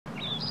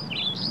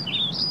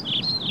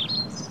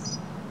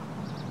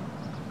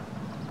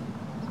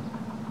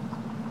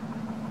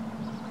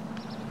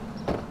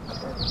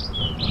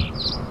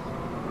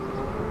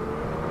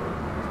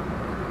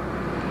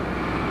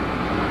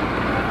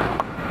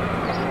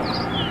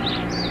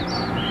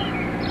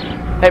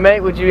Hey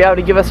mate, would you be able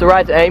to give us a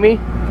ride to AMII?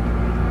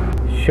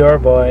 Sure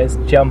boys,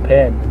 jump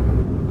in.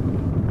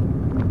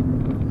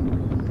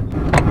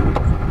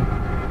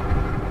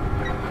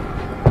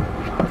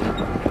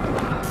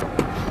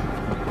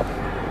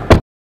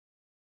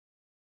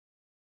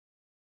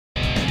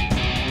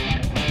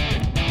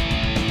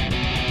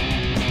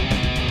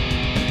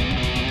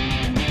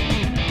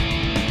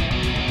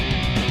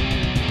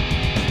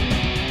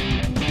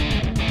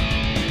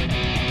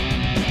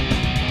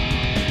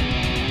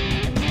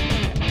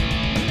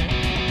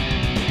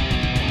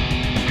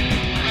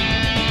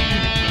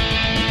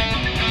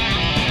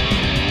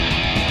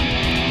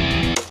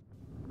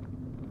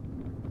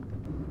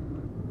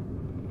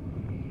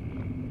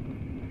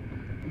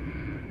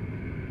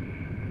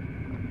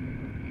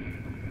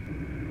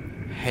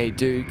 Hey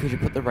dude, could you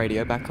put the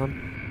radio back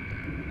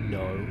on?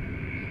 No,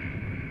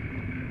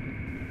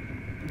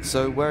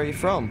 So, where are you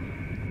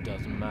from?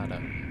 doesn't matter.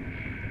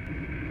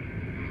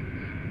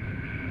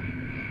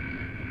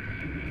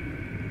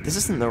 This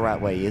isn't the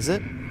right way, is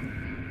it?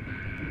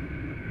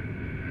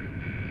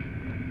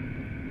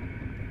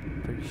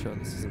 Pretty sure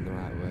this isn't the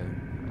right way.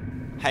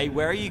 Hey,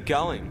 where are you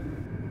going?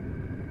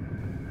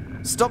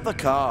 Stop the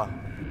car!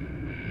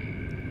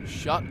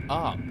 Shut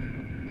up.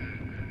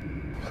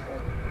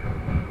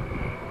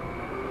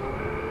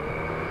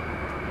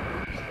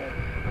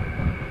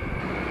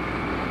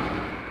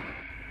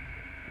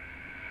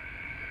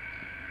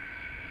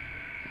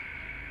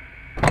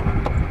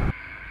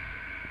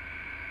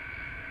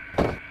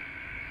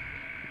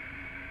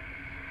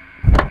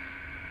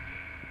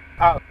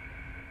 Out.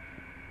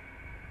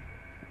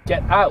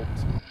 Get out.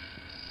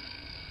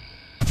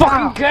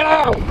 Fucking get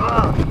out!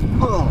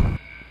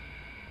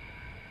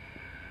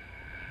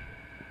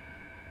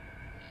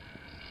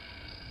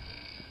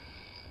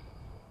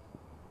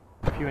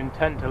 If you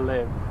intend to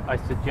live, I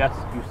suggest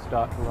you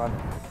start running.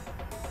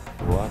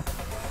 What?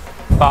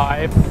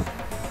 5,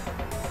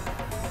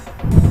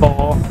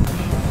 4,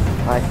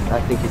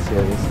 I think he's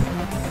serious.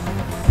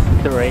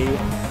 3,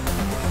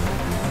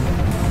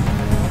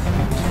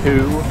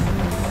 2,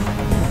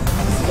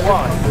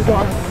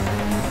 1.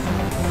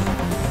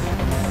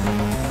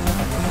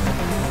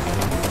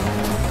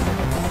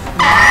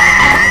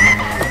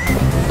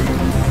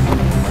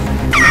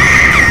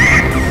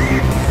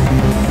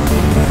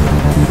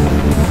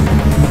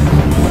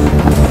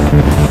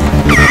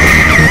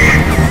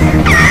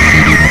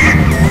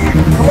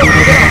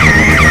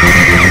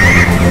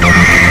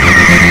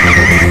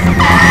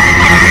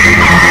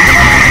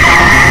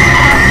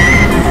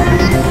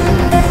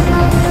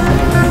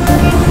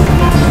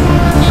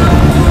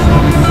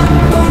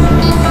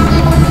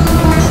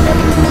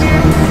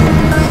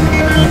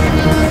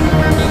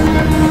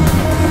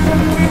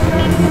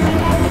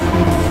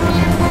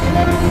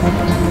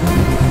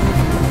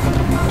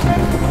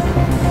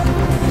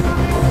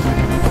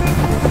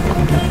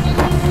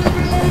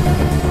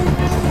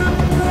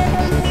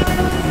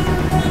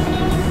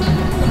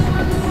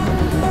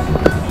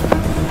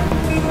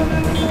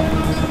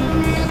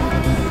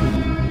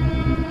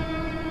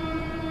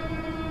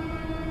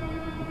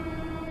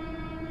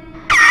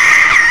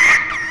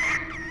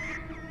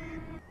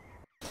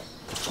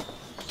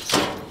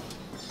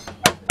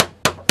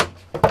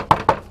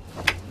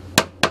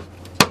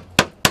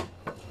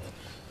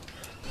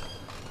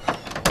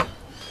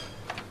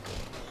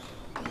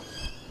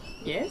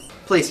 Yes?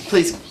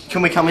 Please,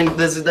 can we come in?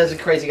 There's a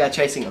crazy guy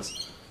chasing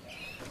us.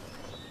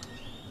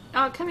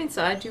 Oh, come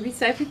inside. You'll be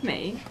safe with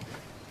me.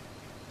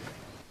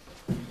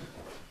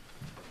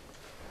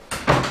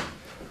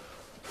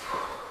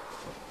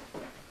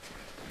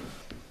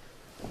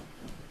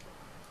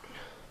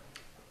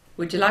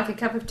 Would you like a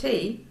cup of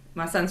tea?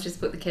 My son's just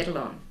put the kettle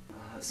on.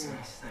 That's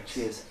nice, thanks.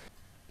 Cheers.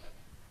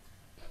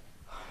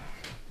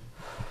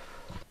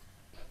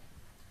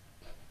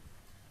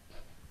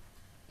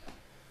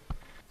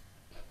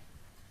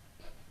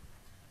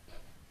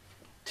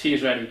 Tea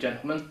is ready,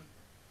 gentlemen.